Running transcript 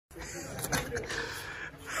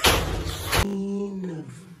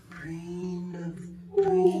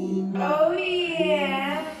Oh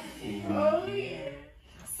yeah. Oh yeah.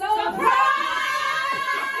 Surprise!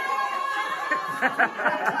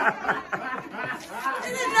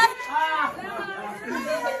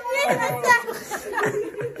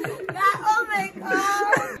 Oh my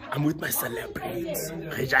god. I'm with my celebrities.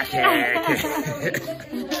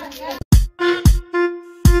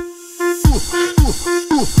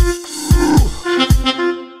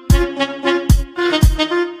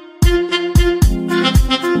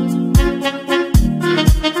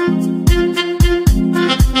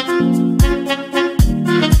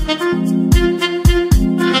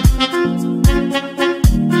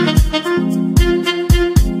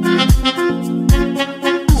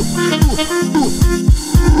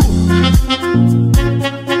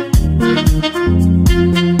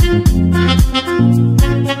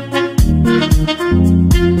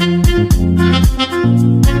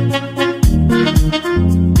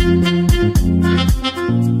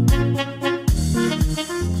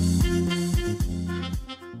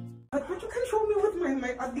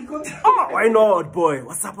 Oh, why not, boy?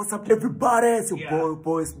 What's up, everybody? It's your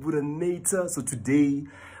boy, Nater. So today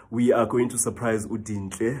we are going to surprise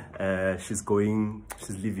Lintle. She's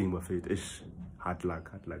leaving, my faith. Hard luck.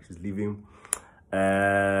 She's leaving.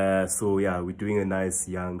 So yeah, we're doing a nice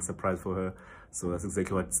young surprise for her. So that's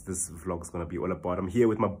exactly what this vlog is gonna be all about. I'm here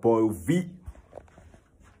with my boy V.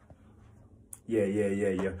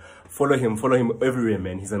 Yeah. Follow him everywhere,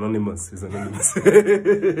 man. He's anonymous.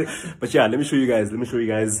 But yeah, let me show you guys.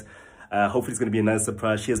 Hopefully it's gonna be a nice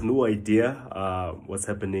surprise. She has no idea what's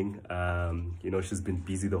happening. You know, she's been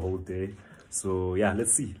busy the whole day. So yeah,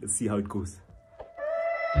 let's see how it goes.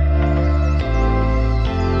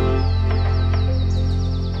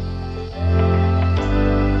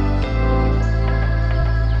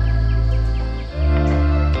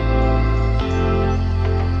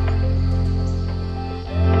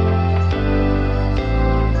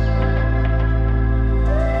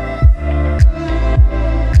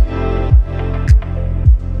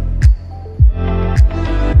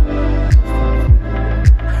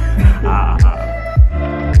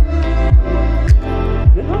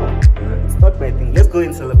 Go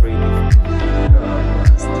and celebrate it.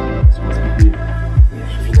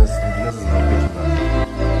 Venus is not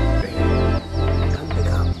picking up. Can't pick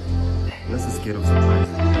up. Venus is scared of surprise.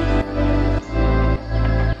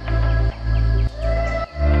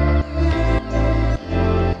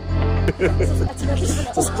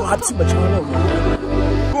 Subscribe to my channel, man.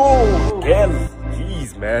 Oh, girl.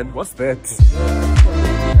 Jeez, man. What's that?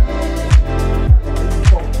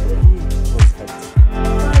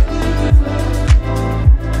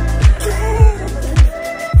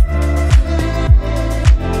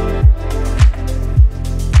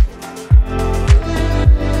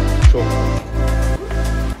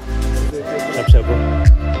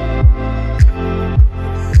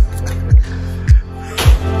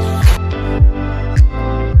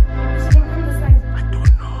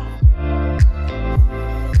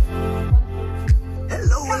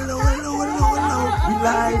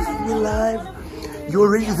 We live. You're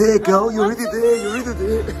already there, girl. You're already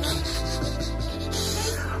there.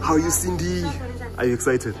 How are you, Cindy? Are you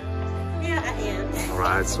excited? Yeah, I am.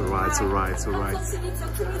 Alright.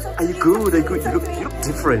 Are you good? You look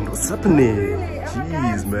different. What's happening?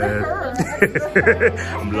 Jeez, man.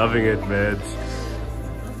 I'm loving it, man.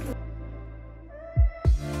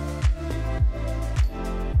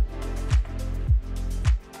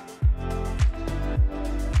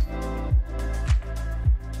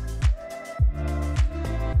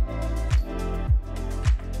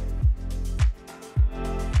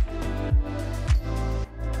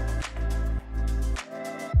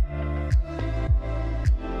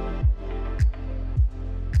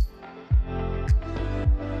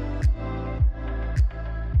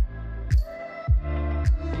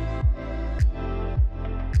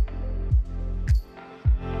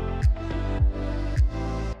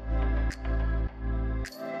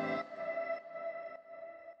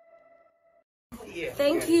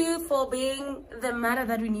 Thank you for being the matter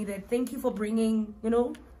that we needed. Thank you for bringing,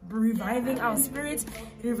 reviving our spirit,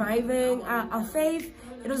 reviving our faith.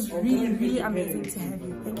 It was really, really amazing to have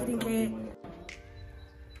you. Thank you, Lintle.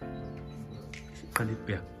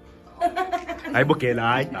 Ay, bokela,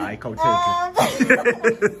 ay,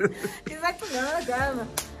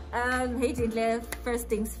 Hey Lintle, first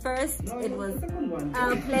things first, it was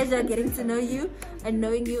a pleasure getting to know you and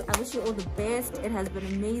knowing you. I wish you all the best. It has been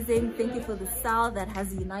amazing. Thank you for the sound that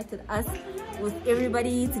has united us with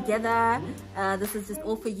everybody together. This is just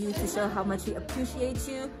all for you to show how much we appreciate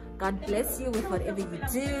you. God bless you with whatever you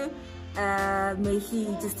do. May He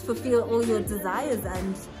just fulfill all your desires,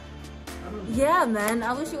 and yeah, man,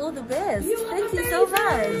 I wish you all the best. Thank you so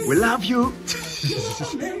much. We love you.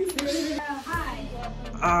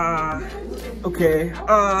 Okay.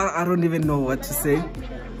 I don't even know what to say.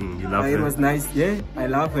 You love her? It was nice. Yeah, I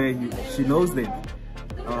love her. She knows that.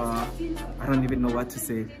 I don't even know what to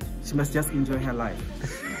say. She must just enjoy her life.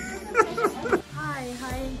 Hi,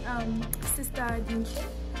 Sister Lintle.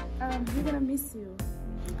 We're gonna miss you.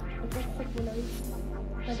 But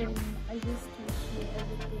then I just wish you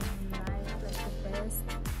everything in life, like the best.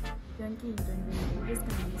 We're just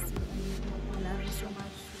gonna miss you, and we love you so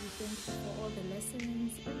much. We thank you for all the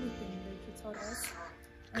lessons, everything that you taught us,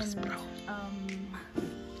 and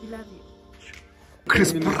we love you.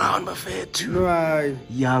 Chris Brown, my favorite. No,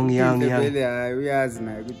 Young.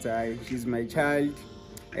 She's my child.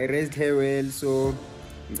 I raised her well, so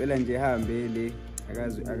I'm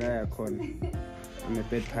a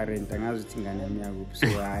bad parent. So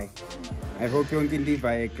I hope you can live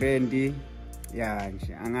a grandy. Yeah,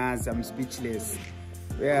 I'm speechless.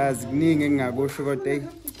 Whereas go sugar day,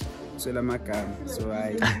 so I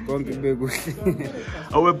don't be good.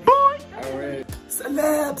 Our boy.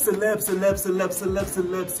 Celebs.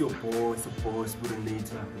 Celebs. Your boys, put a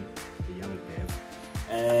later. The young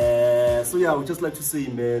dev. So yeah, I would just like to say,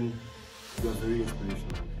 man, you are very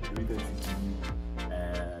inspirational. Everything that you do.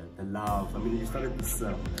 The love, I mean, you started this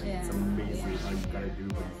it's amazing how you got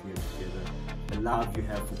everybody here together. The love you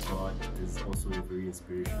have for God is also very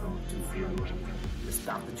inspirational to feel. The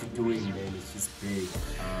stuff that you're doing, man, is just big.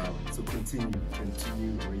 So continue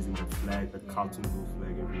raising that flag, that Carlton Blue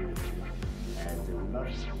flag everywhere. And we love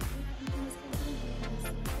you.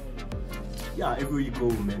 Yeah, everywhere you go,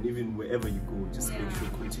 man, even wherever you go, just make sure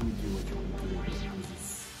continue doing what you're doing.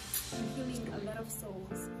 You're healing a lot of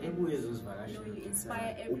souls. You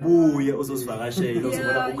inspire everyone. Yeah, also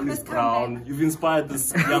Chris Brown. You've inspired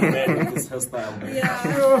this young man with this hairstyle.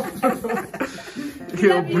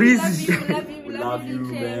 Yeah. Breezy. We love you,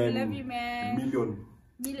 man. We love you, man.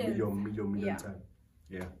 Million time.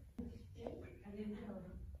 Yeah.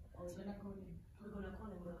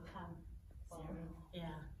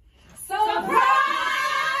 Oh my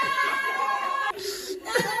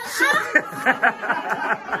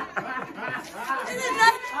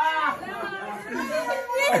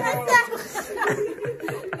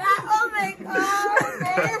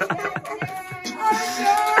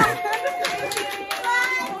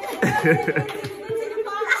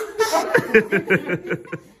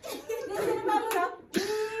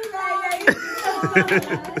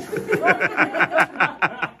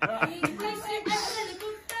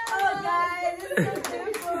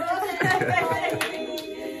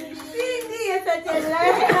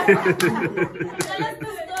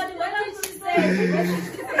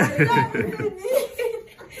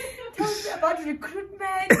about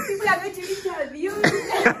recruitment, people are going to interview.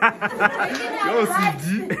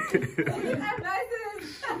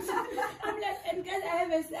 I'm like, and because I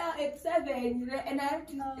have a cell at 7, and I have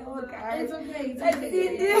to oh guys. It's okay.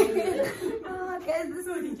 Oh guys, this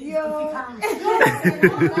is yo.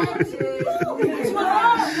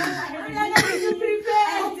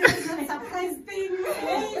 Surprise thing.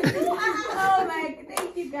 Oh my,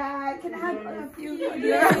 thank you guys. Can I have all of you?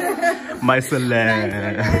 My celeb.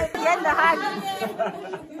 Get the hug.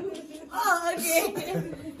 Oh, okay.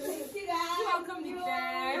 Thank you guys. Welcome,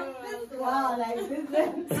 Lintle. Wow, like this.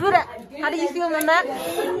 Sura, how do you feel, Mama?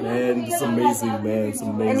 Man, it's amazing, man. It's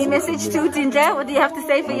amazing. Any message to Dinja? What do you have to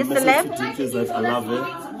say for your celeb? Message to Dinja is that I love her.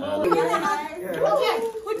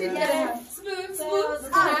 Who did that? Smooth.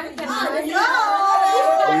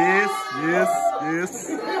 Yes.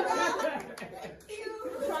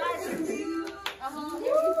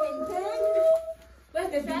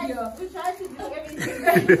 Where's the video? We tried to do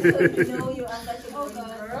everything. You know you are such a good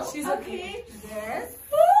girl. She's okay. Yes.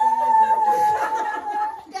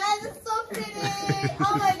 Guys, it's so pretty.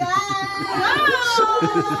 Oh my god.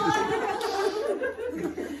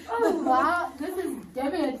 Oh wow, this is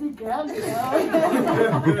definitely girl.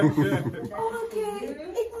 Okay,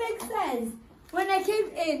 it makes sense. When I came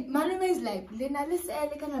in, Malume is like, Lena, let's say I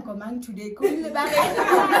can go man today. Go in the back.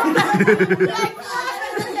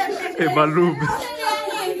 Hey, Malum.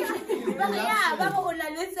 Yeah, Baba Ola,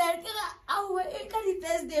 let's say, oh, it can be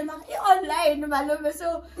Thursday, online, Malume.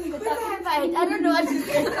 So, I don't know what to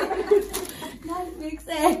say. That makes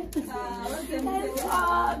sense.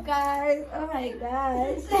 Oh, guys. Oh my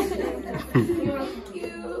gosh. You're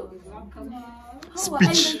cute. Oh,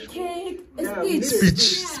 and the cake.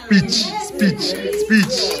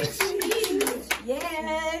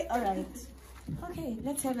 Yay. All right. Okay,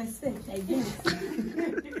 let's have a sip, I guess.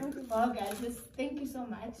 Okay. Well, guys, thank you so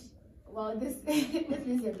much. Well, this this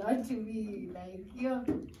means a lot to me. Like,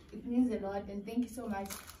 it means a lot, and thank you so much.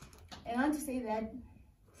 And I want to say that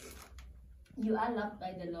you are loved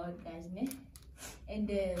by the Lord, guys, ne? And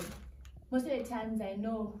most of the times, I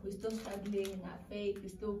know we're still struggling in our faith, we're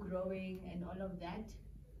still growing, and all of that.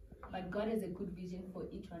 But God has a good vision for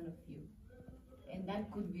each one of you, and that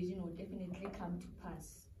good vision will definitely come to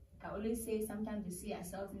pass. I always say sometimes we see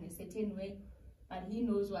ourselves in a certain way, but He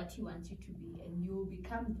knows what He wants you to be, and you will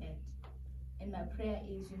become that. And my prayer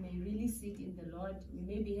is you may really sit in the Lord. We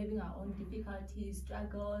may be having our own difficulties,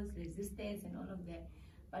 struggles, resistance, and all of that.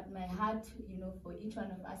 But my heart, for each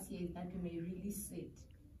one of us here is that we may really sit.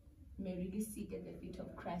 We may really sit at the feet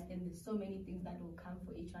of Christ. And there's so many things that will come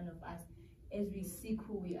for each one of us as we seek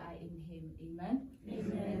who we are in Him. Amen?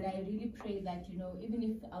 Amen. And I really pray that, even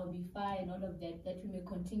if I'll be far and all of that, that we may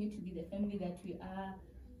continue to be the family that we are,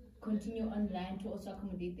 continue online to also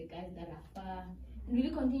accommodate the guys that are far, and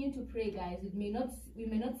really continue to pray, guys. We may not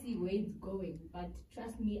see where it's going, but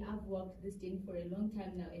trust me, I've walked this journey for a long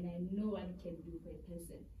time now, and I know what it can do for a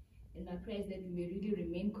person. And my prayer is that we may really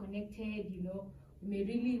remain connected, we may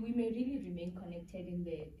really remain connected in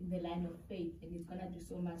the line of faith, and it's gonna do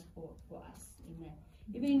so much for us. Amen.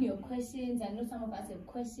 Even in your questions, I know some of us have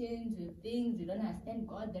questions or things we don't understand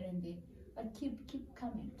God there and there, but keep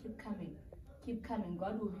coming.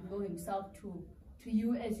 God will reveal Himself to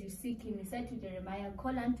you as you seek Him. He said to Jeremiah,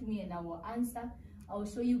 "Call unto me and I will answer. I will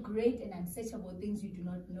show you great and unsearchable things you do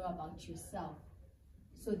not know about yourself."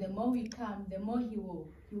 So the more we come, the more He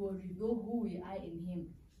will reveal who we are in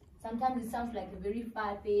Him. Sometimes it sounds like a very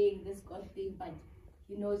far thing, this God thing, but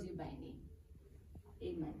He knows you by name.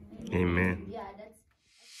 Amen. Amen. Yeah, that's.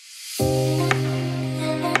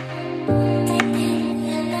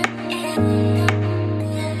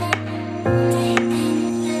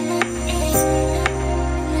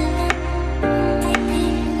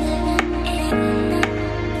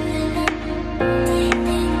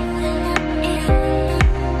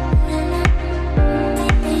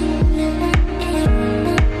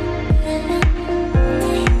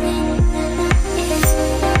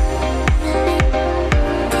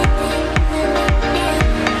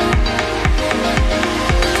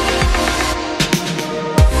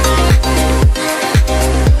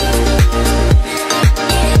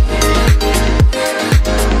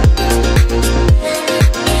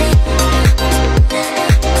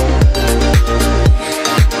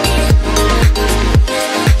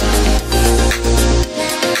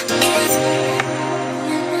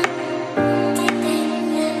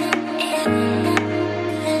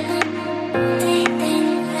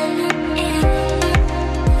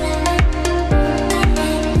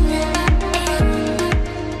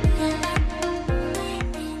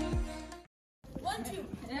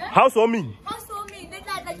 Housewarming.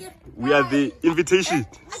 We are the invitation.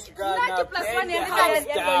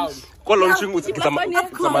 Launching with Okay,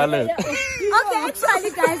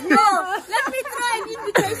 actually, guys, no. Let me try an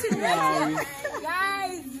invitation right here.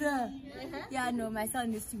 Guys. Yeah, no, my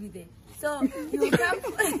son needs to be there. So, you come,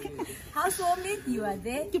 housewarming, you are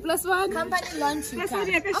there. 2+1. Company launch, you come.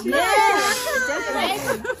 Okay.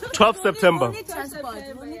 12th September.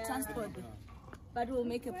 We'll need transport. But we'll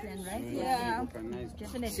make a plan, right? Yeah.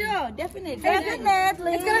 Definitely. Sure, definitely.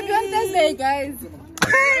 Definitely. It's gonna be on Thursday, guys.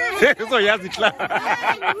 So he has it.